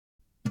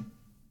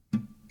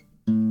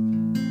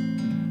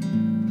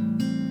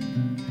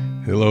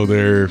Hello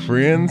there,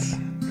 friends.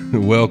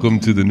 Welcome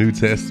to the New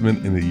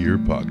Testament in a Year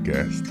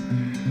podcast.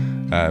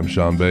 I'm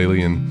Sean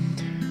Bailey and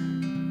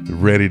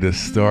ready to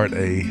start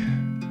a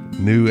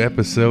new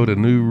episode, a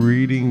new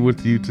reading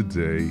with you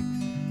today,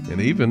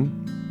 and even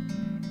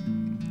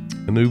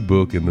a new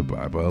book in the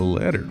Bible, a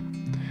letter.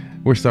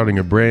 We're starting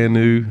a brand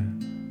new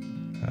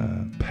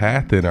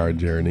path in our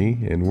journey,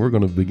 and we're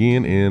going to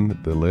begin in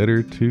the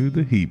letter to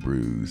the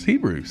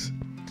Hebrews.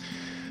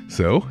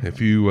 So,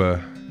 if you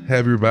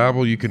have your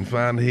Bible, you can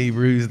find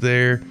Hebrews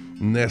there,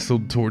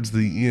 nestled towards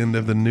the end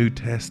of the New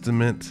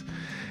Testament.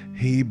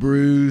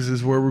 Hebrews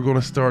is where we're going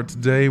to start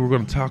today. We're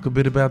going to talk a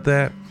bit about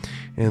that,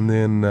 and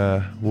then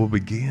we'll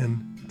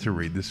begin to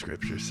read the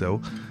scripture.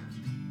 So,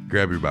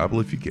 grab your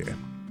Bible if you can.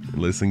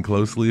 Listen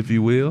closely if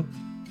you will.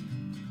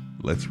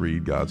 Let's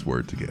read God's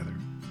Word together.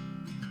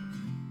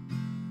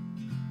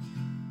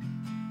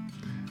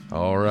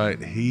 All right,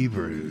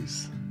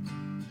 Hebrews.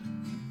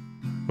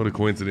 What a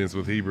coincidence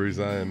with Hebrews.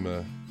 I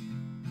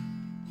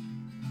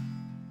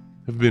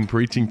have been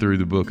preaching through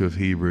the book of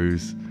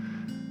Hebrews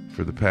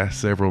for the past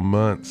several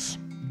months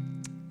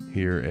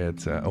here at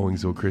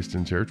Owingsville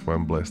Christian Church, where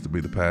I'm blessed to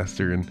be the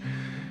pastor, and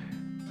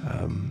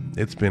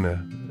it's been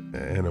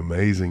an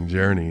amazing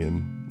journey,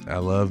 and I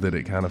love that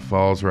it kind of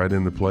falls right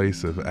in the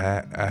place of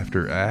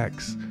after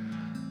Acts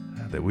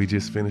that we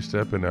just finished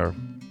up in our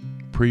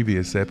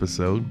previous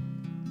episode,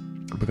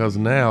 because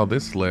now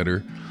this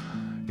letter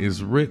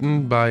is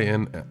written by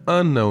an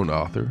unknown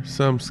author.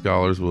 Some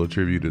scholars will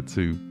attribute it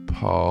to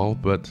Paul,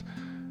 but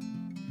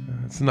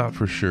it's not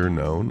for sure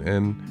known,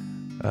 and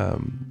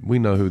we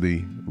know who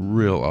the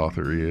real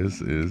author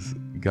is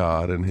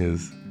God and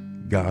his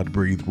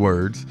God-breathed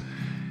words.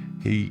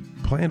 He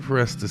planned for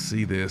us to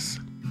see this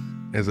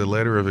as a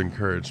letter of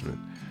encouragement.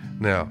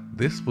 Now,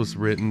 this was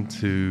written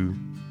to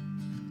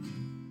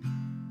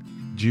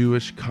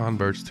Jewish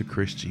converts to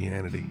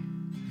Christianity,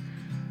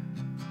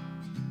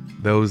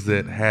 those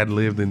that had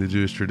lived in the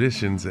Jewish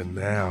traditions and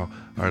now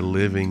are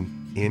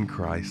living in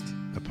Christ,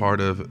 a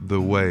part of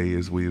the way,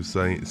 as we have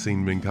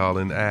seen been called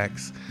in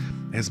Acts,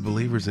 as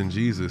believers in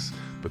Jesus,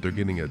 but they're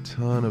getting a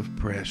ton of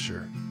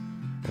pressure.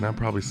 And I'm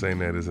probably saying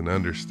that as an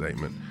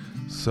understatement.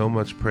 So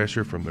much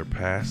pressure from their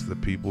past, the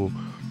people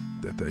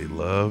that they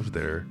loved.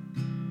 They're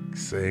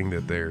saying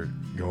that they're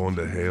going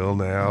to hell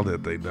now,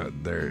 that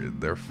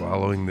they're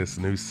following this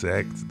new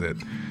sect, that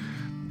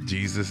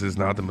Jesus is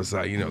not the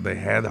Messiah. You know, they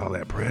had all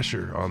that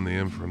pressure on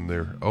them from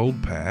their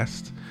old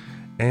past,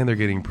 and they're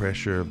getting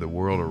pressure of the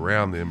world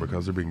around them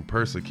because they're being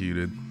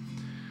persecuted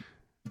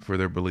for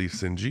their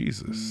beliefs in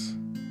Jesus.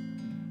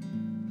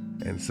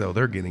 And so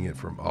they're getting it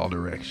from all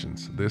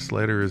directions. This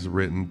letter is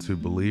written to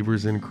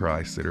believers in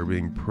Christ that are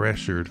being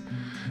pressured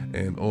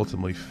and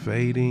ultimately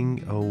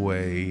fading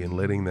away and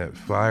letting that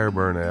fire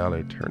burn out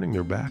and turning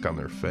their back on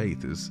their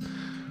faith is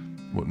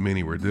what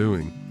many were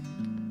doing.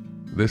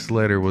 This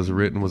letter was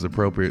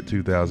appropriate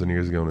 2,000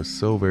 years ago, and is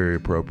so very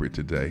appropriate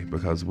today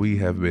because we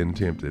have been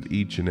tempted,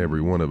 each and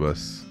every one of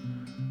us,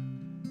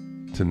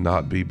 to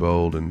not be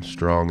bold and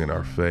strong in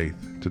our faith,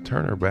 to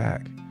turn our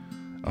back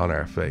on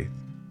our faith.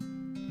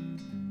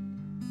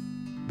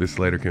 This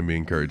letter can be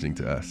encouraging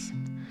to us.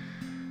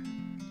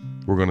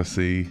 We're going to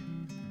see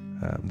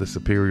the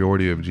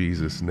superiority of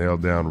Jesus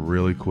nailed down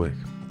really quick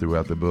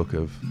throughout the book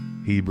of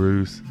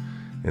Hebrews,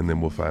 and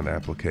then we'll find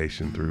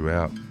application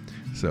throughout.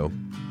 So,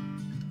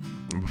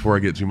 before I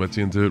get too much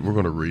into it, we're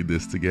going to read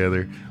this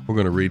together. We're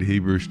going to read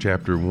Hebrews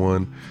chapter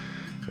 1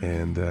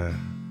 and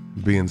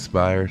be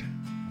inspired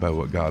by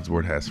what God's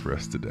Word has for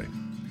us today.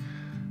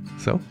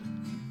 So,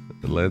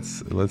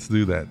 let's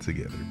do that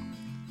together.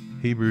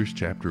 Hebrews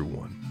chapter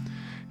 1.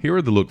 Here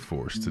are the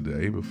look-fors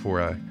today. Before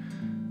I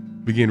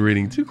begin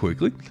reading too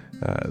quickly,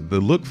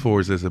 the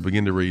look-fors as I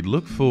begin to read,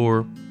 look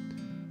for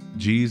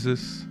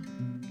Jesus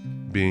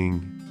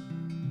being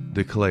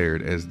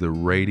declared as the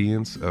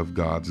radiance of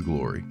God's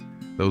glory.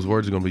 Those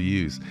words are going to be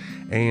used,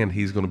 and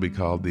he's going to be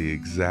called the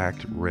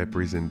exact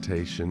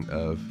representation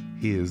of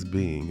his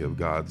being, of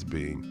God's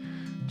being.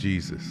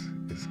 Jesus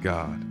is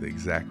God, the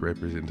exact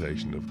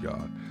representation of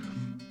God.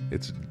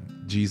 It's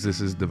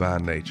Jesus'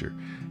 divine nature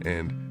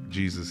and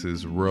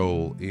Jesus'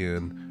 role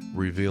in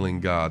revealing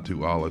God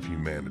to all of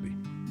humanity.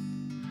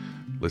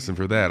 Listen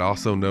for that.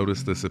 Also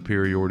notice the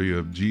superiority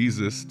of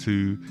Jesus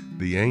to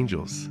the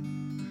angels.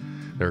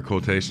 There are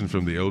quotations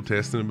from the Old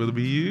Testament that will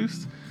be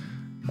used.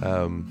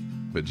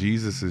 But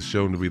Jesus is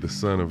shown to be the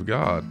Son of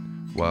God,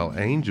 while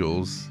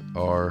angels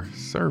are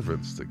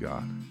servants to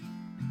God.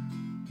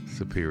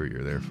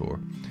 Superior, therefore.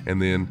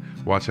 And then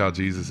watch how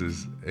Jesus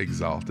is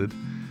exalted.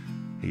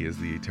 He is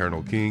the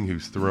eternal King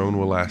whose throne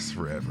will last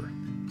forever.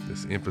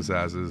 This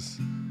emphasizes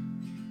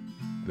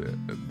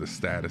the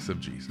status of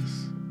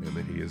Jesus and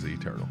that he is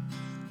eternal.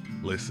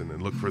 Listen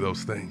and look for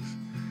those things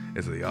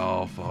as they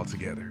all fall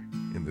together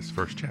in this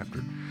first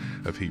chapter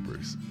of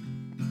Hebrews.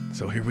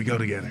 So here we go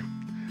together.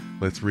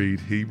 Let's read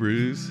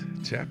Hebrews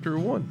chapter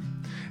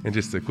 1. And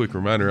just a quick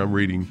reminder, I'm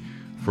reading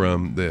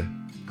from the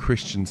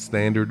Christian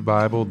Standard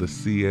Bible, the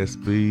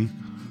CSB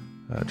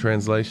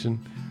translation.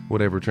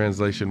 whatever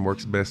translation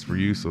works best for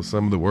you. So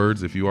some of the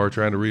words, if you are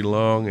trying to read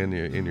along and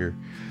in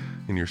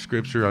your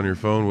scripture on your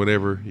phone,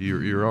 whatever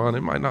you're on,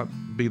 it might not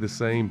be the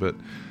same, but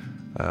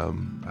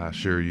I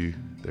assure you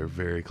they're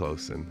very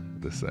close and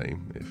the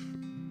same if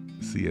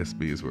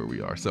CSB is where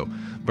we are. So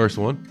verse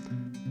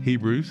 1,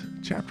 Hebrews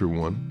chapter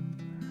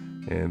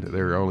 1, and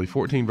there are only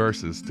 14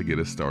 verses to get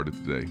us started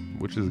today,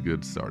 which is a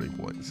good starting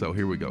point. So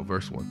here we go,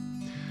 verse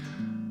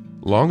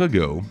 1. Long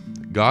ago,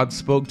 God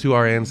spoke to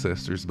our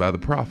ancestors by the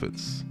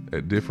prophets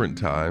at different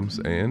times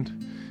and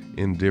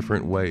in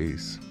different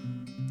ways.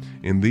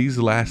 In these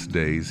last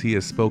days, he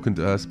has spoken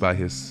to us by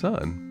his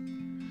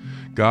Son.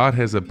 God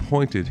has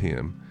appointed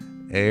him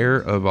heir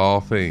of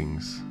all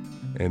things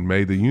and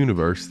made the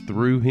universe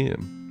through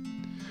him.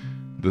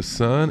 The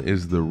Son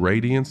is the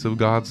radiance of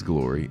God's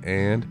glory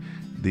and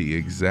the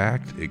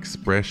exact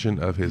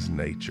expression of his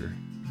nature,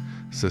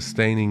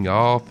 sustaining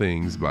all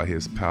things by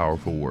his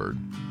powerful word.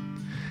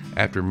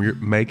 After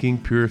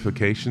making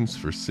purifications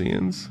for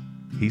sins,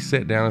 he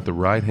sat down at the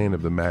right hand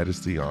of the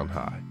Majesty on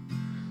high.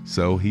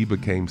 So he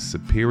became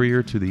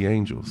superior to the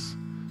angels,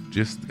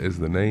 just as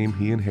the name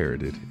he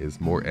inherited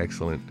is more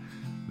excellent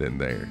than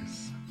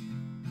theirs.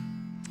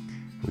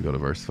 We go to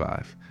verse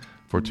 5.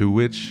 For to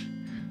which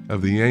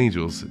of the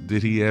angels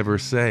did he ever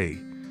say,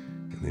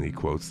 and then he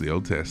quotes the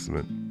Old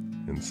Testament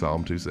in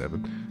Psalm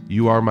 2:7,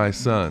 you are my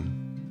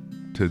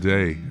son,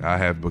 today I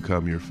have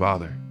become your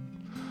father.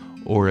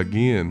 Or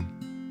again,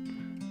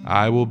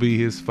 I will be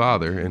his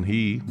father and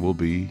he will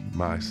be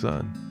my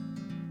son.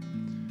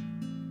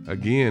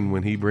 Again,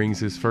 when he brings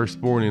his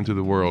firstborn into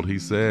the world, he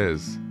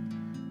says,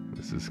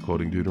 this is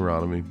quoting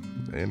Deuteronomy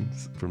and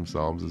from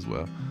Psalms as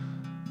well,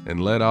 and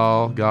let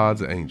all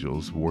God's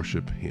angels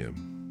worship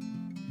him.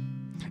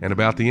 And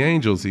about the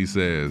angels, he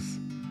says,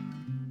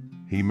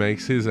 he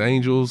makes his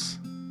angels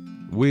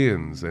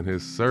winds and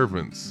his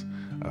servants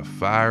a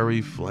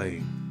fiery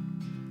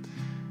flame.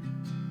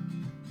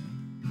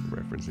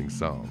 Referencing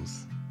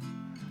Psalms.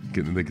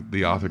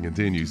 The author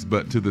continues,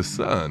 but to the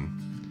Son,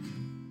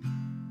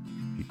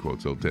 he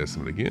quotes Old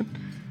Testament again,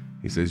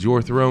 he says,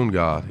 your throne,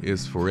 God,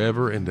 is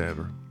forever and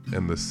ever,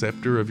 and the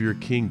scepter of your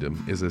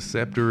kingdom is a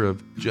scepter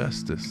of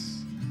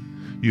justice.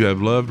 You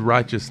have loved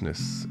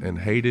righteousness and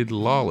hated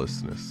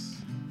lawlessness.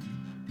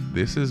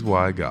 This is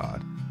why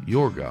God,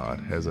 your God,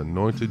 has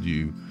anointed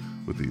you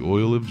with the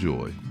oil of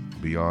joy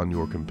beyond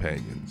your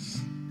companions.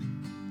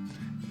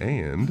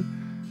 And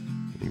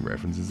he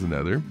references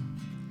another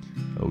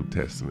Old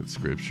Testament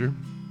scripture,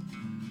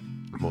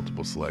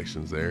 multiple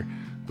selections there,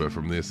 but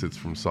from this it's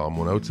from Psalm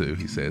 102.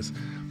 He says,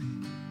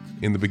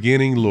 in the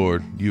beginning,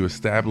 Lord, you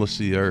established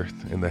the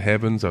earth, and the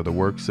heavens are the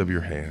works of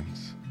your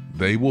hands.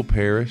 They will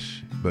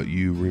perish, but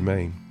you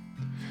remain.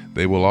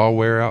 They will all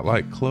wear out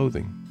like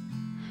clothing.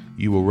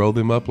 You will roll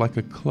them up like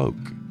a cloak,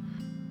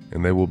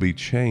 and they will be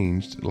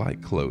changed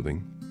like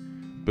clothing.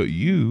 But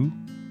you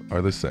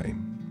are the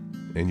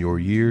same, and your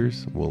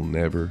years will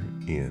never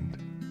end.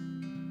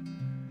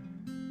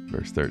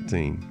 Verse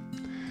 13.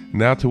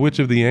 Now to which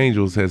of the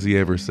angels has he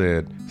ever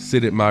said,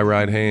 sit at my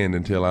right hand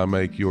until I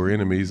make your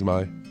enemies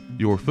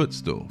your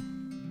footstool?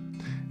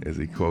 As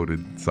he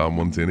quoted Psalm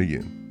 110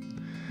 again.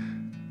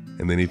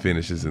 And then he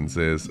finishes and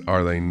says,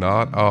 are they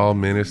not all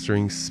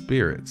ministering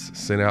spirits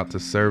sent out to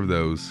serve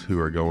those who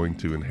are going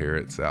to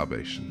inherit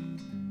salvation?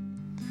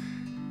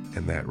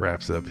 And that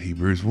wraps up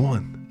Hebrews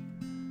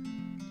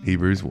 1.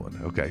 Hebrews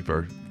 1. Okay,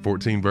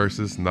 14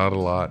 verses, not a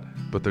lot,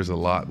 but there's a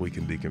lot we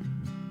can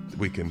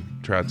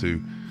try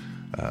to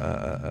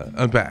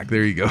unpack.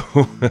 There you go.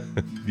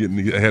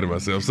 Getting ahead of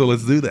myself. So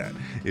let's do that,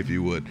 if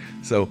you would.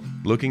 So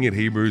looking at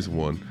Hebrews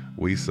 1,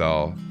 we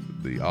saw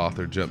the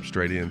author jump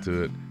straight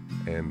into it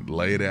and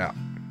lay it out.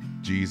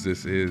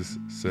 Jesus is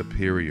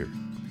superior.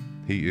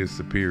 He is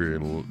superior,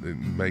 and it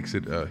makes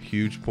it a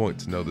huge point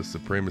to know the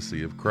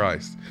supremacy of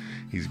Christ.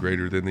 He's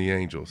greater than the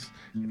angels,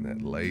 and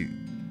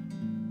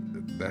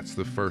that's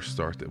the first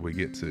start that we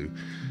get to,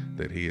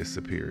 that he is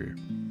superior.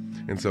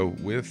 And so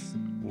with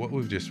what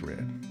we've just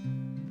read,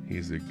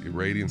 he's the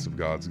radiance of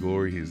God's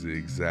glory. He's the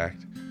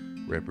exact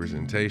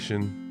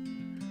representation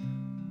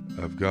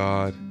of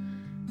God.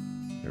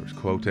 There was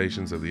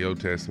quotations of the Old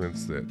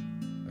Testaments that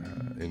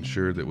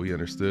ensured that we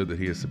understood that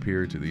he is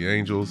superior to the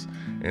angels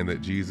and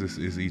that Jesus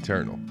is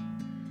eternal.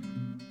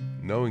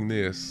 Knowing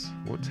this,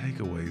 what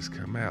takeaways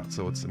come out?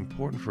 So it's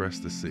important for us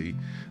to see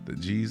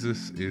that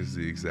Jesus is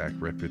the exact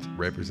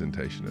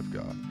representation of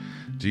God.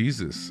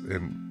 Jesus,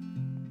 and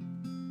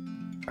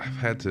I've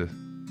had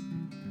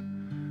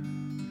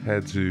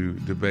to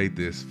debate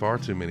this far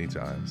too many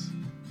times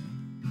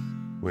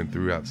when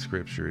throughout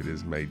Scripture it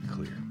is made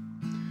clear.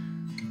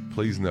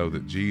 Please know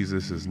that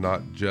Jesus is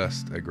not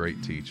just a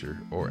great teacher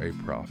or a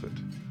prophet.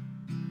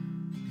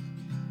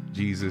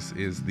 Jesus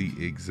is the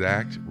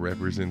exact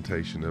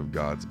representation of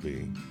God's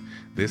being.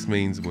 This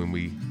means when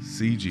we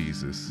see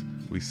Jesus,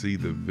 we see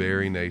the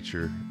very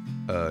nature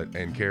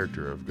and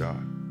character of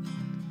God.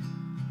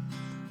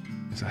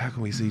 So how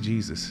can we see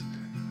Jesus?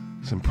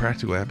 Some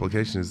practical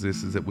application is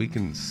that we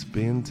can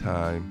spend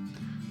time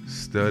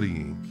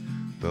studying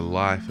the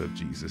life of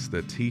Jesus,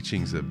 the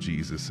teachings of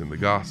Jesus in the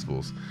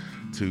Gospels,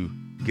 to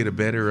get a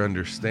better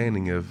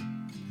understanding of,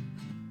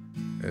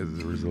 as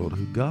a result,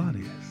 who God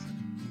is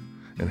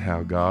and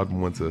how God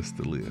wants us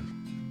to live.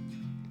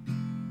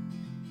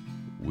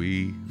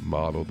 We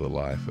model the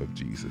life of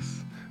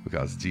Jesus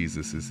because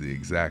Jesus is the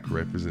exact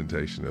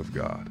representation of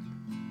God.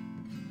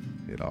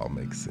 It all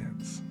makes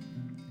sense.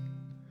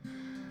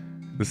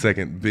 The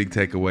second big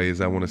takeaway is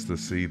I want us to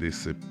see the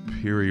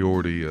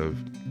superiority of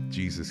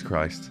Jesus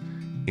Christ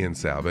in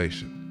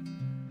salvation.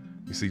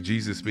 You see,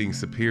 Jesus being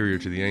superior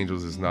to the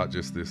angels is not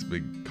just this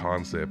big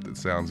concept that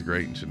sounds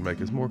great and should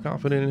make us more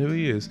confident in who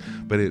he is,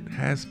 but it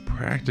has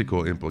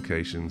practical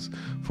implications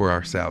for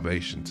our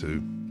salvation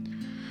too.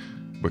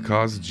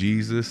 Because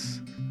Jesus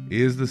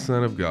is the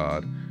Son of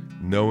God,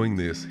 knowing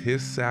this,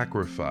 his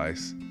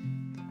sacrifice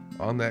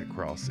on that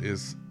cross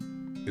is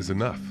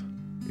enough.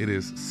 It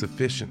is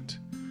sufficient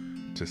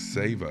to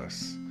save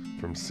us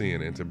from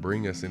sin and to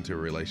bring us into a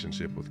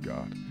relationship with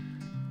God.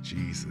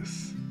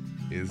 Jesus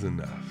is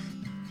enough,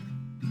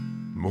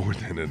 more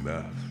than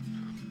enough,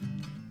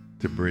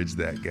 to bridge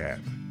that gap,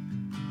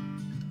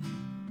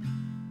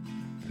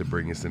 to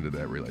bring us into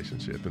that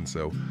relationship. And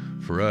so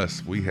for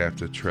us, we have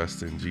to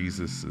trust in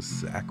Jesus'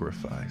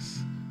 sacrifice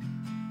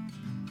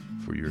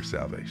for your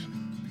salvation.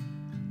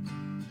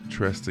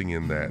 Trusting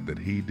in that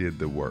he did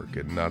the work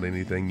and not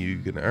anything you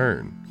can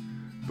earn,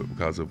 but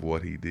because of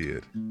what he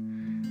did.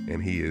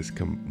 And he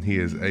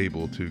is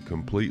able to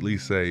completely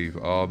save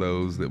all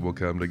those that will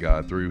come to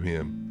God through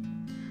him.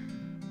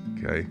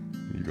 Okay?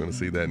 You're going to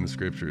see that in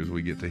Scripture as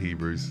we get to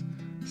Hebrews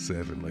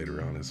 7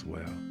 later on as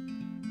well.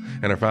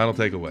 And our final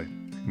takeaway,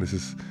 and this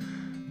is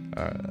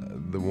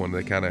the one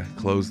that kind of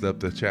closed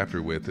up the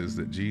chapter with, is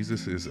that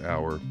Jesus is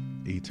our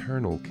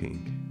eternal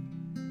King.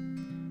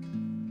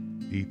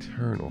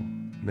 Eternal,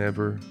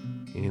 never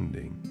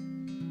ending.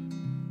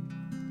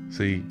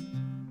 See,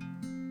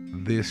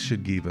 this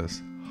should give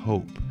us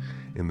hope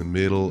in the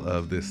middle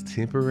of this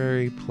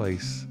temporary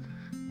place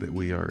that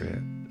we are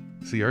at.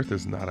 See, earth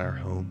is not our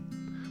home.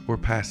 We're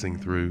passing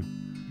through.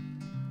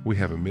 We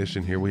have a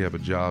mission here. We have a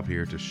job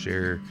here to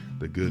share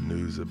the good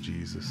news of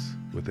Jesus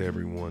with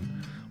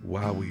everyone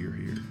while we are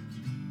here.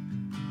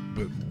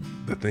 But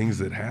the things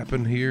that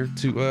happen here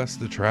to us,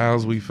 the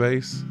trials we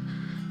face,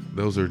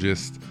 those are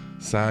just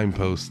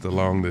signposts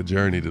along the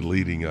journey to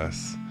leading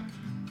us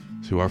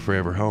to our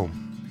forever home.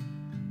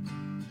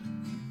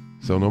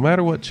 So no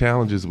matter what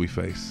challenges we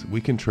face,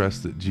 we can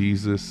trust that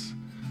Jesus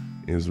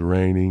is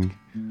reigning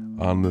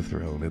on the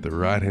throne at the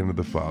right hand of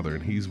the Father,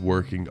 and he's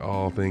working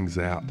all things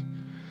out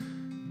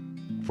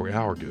for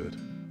our good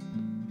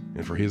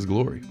and for his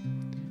glory.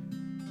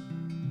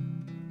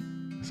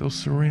 So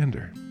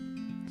surrender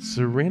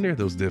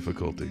those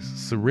difficulties.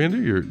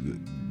 Surrender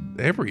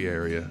every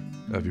area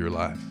of your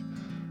life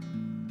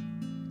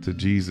to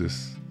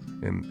Jesus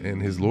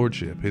and his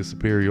lordship, his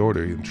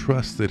superiority, and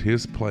trust that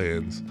his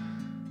plans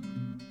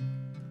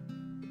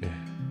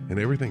and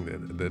everything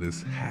that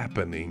is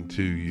happening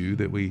to you,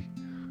 that we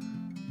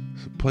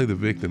play the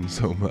victim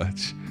so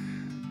much.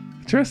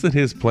 Trust that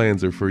his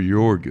plans are for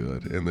your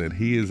good and that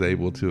he is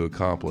able to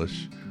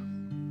accomplish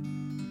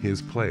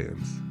his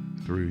plans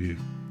through you.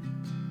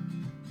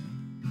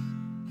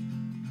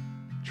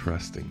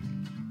 Trusting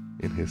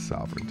in his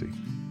sovereignty,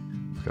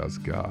 because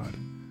God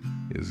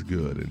is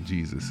good and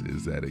Jesus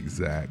is that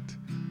exact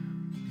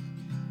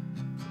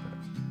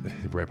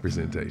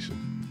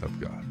representation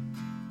of God.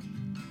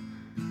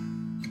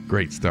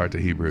 Great start to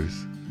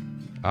Hebrews.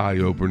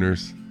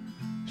 Eye-openers.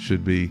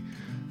 Should be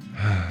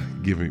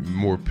giving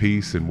more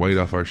peace and weight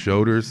off our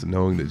shoulders,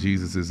 knowing that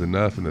Jesus is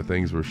enough and the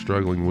things we're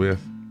struggling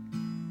with,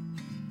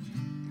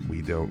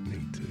 we don't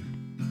need to.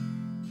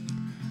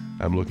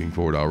 I'm looking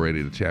forward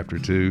already to chapter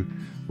 2.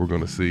 We're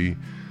going to see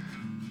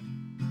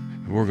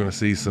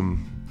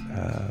some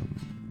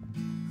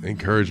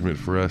encouragement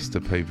for us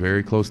to pay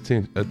very close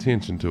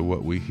attention to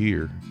what we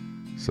hear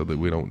so that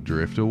we don't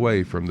drift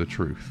away from the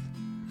truth.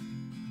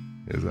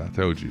 As I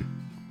told you,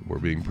 we're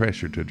being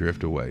pressured to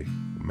drift away.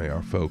 May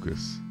our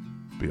focus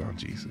be on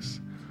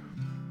Jesus.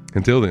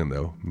 Until then,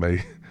 though,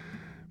 may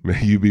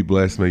you be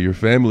blessed, may your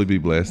family be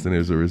blessed, and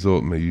as a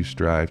result, may you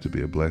strive to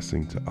be a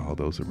blessing to all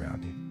those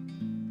around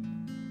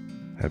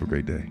you. Have a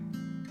great day.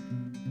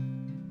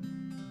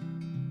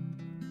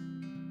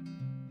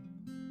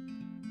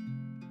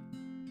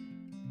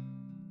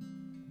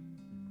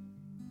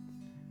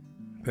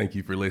 Thank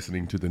you for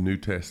listening to the New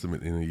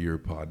Testament in a Year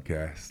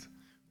podcast,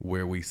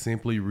 where we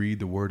simply read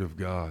the Word of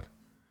God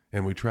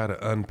and we try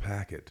to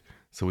unpack it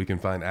so we can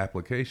find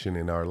application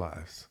in our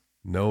lives,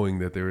 knowing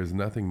that there is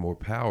nothing more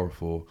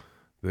powerful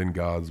than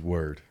God's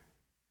Word.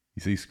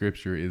 You see,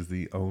 Scripture is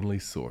the only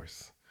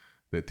source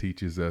that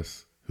teaches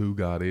us who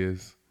God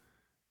is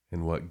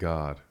and what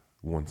God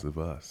wants of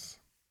us.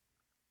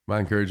 My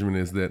encouragement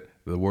is that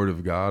the Word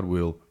of God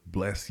will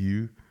bless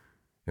you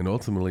and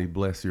ultimately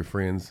bless your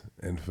friends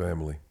and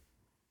family.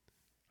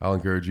 I'll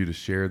encourage you to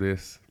share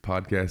this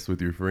podcast with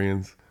your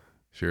friends.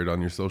 Share it on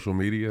your social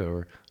media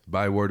or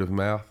by word of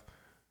mouth.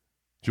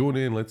 Join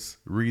in. Let's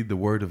read the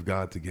Word of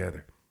God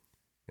together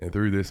And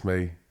through this,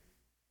 may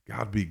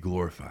God be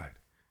glorified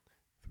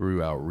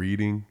through our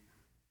reading,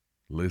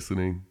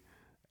 listening,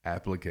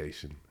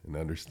 application, and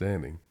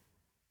understanding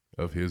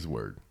of His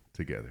Word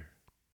together.